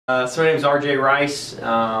So my name is RJ Rice.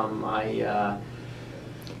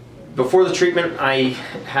 Before the treatment, I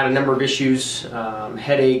had a number of issues,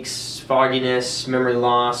 headaches, fogginess, memory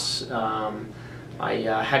loss. I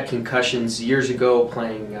had concussions years ago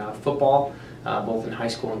playing football, both in high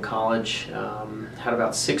school and college. Had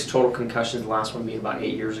about 6 total concussions, the last one being about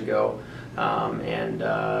 8 years ago. And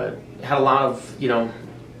had a lot of,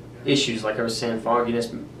 issues, like I was saying,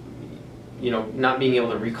 fogginess, not being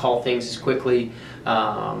able to recall things as quickly.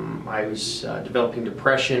 I was developing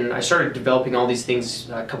depression. I started developing all these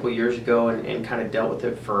things a couple of years ago and kind of dealt with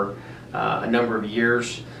it for a number of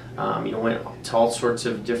years. Went to all sorts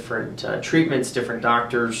of different treatments, different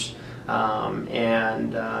doctors,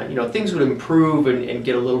 things would improve and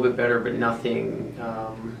get a little bit better, but nothing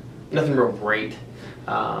real great.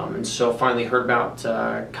 And so finally heard about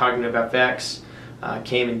Cognitive FX.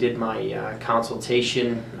 Came and did my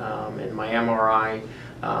consultation and my MRI,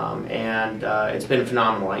 and it's been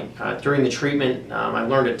phenomenal. During the treatment, I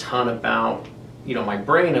learned a ton about my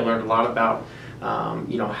brain. I learned a lot about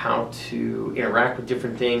how to interact with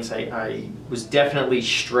different things. I was definitely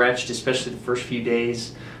stretched, especially the first few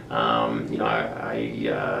days. It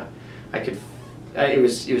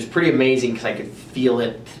was pretty amazing because I could feel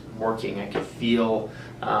it working. I could feel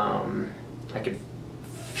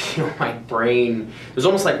my brain. It was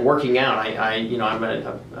almost like working out. I'm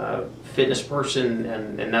a fitness person,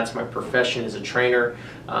 and that's my profession as a trainer,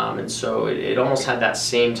 and so it almost had that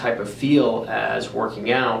same type of feel as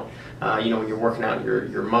working out. When you're working out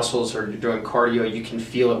your muscles or you're doing cardio, you can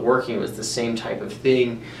feel it working. It was the same type of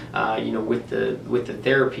thing, with the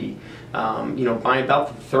therapy. By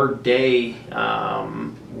about the 3rd day,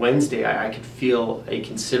 Wednesday, I could feel a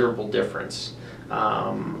considerable difference.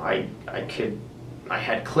 I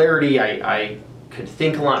had clarity. I could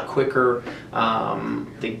think a lot quicker.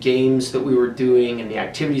 The games that we were doing and the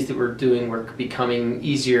activities that we were doing were becoming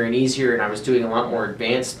easier and easier, and I was doing a lot more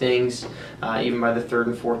advanced things, even by the 3rd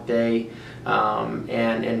and 4th day.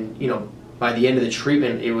 By the end of the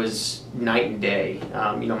treatment, it was night and day.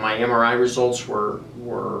 My MRI results were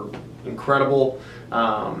incredible,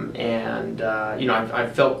 I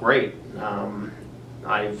felt great.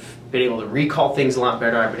 I've been able to recall things a lot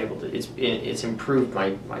better. I've been able to. It's improved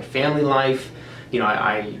my family life.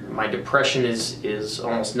 My depression is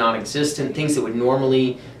almost non-existent. Things that would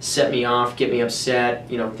normally set me off, get me upset.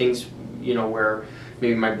 Things where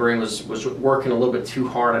maybe my brain was working a little bit too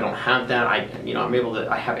hard. I don't have that. I'm able to.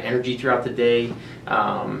 I have energy throughout the day.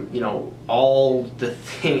 All the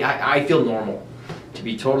thing. I feel normal. To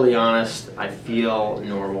be totally honest, I feel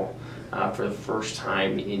normal. For the first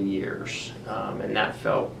time in years, and that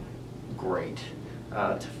felt great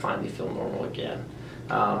to finally feel normal again.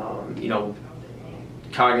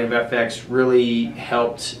 Cognitive FX really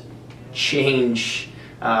helped change.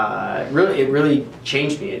 It really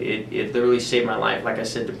changed me. It literally saved my life. Like I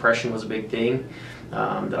said, depression was a big thing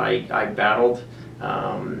that I battled,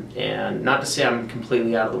 and not to say I'm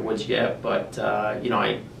completely out of the woods yet, but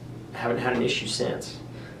I haven't had an issue since,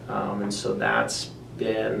 and so that's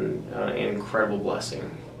been an incredible blessing.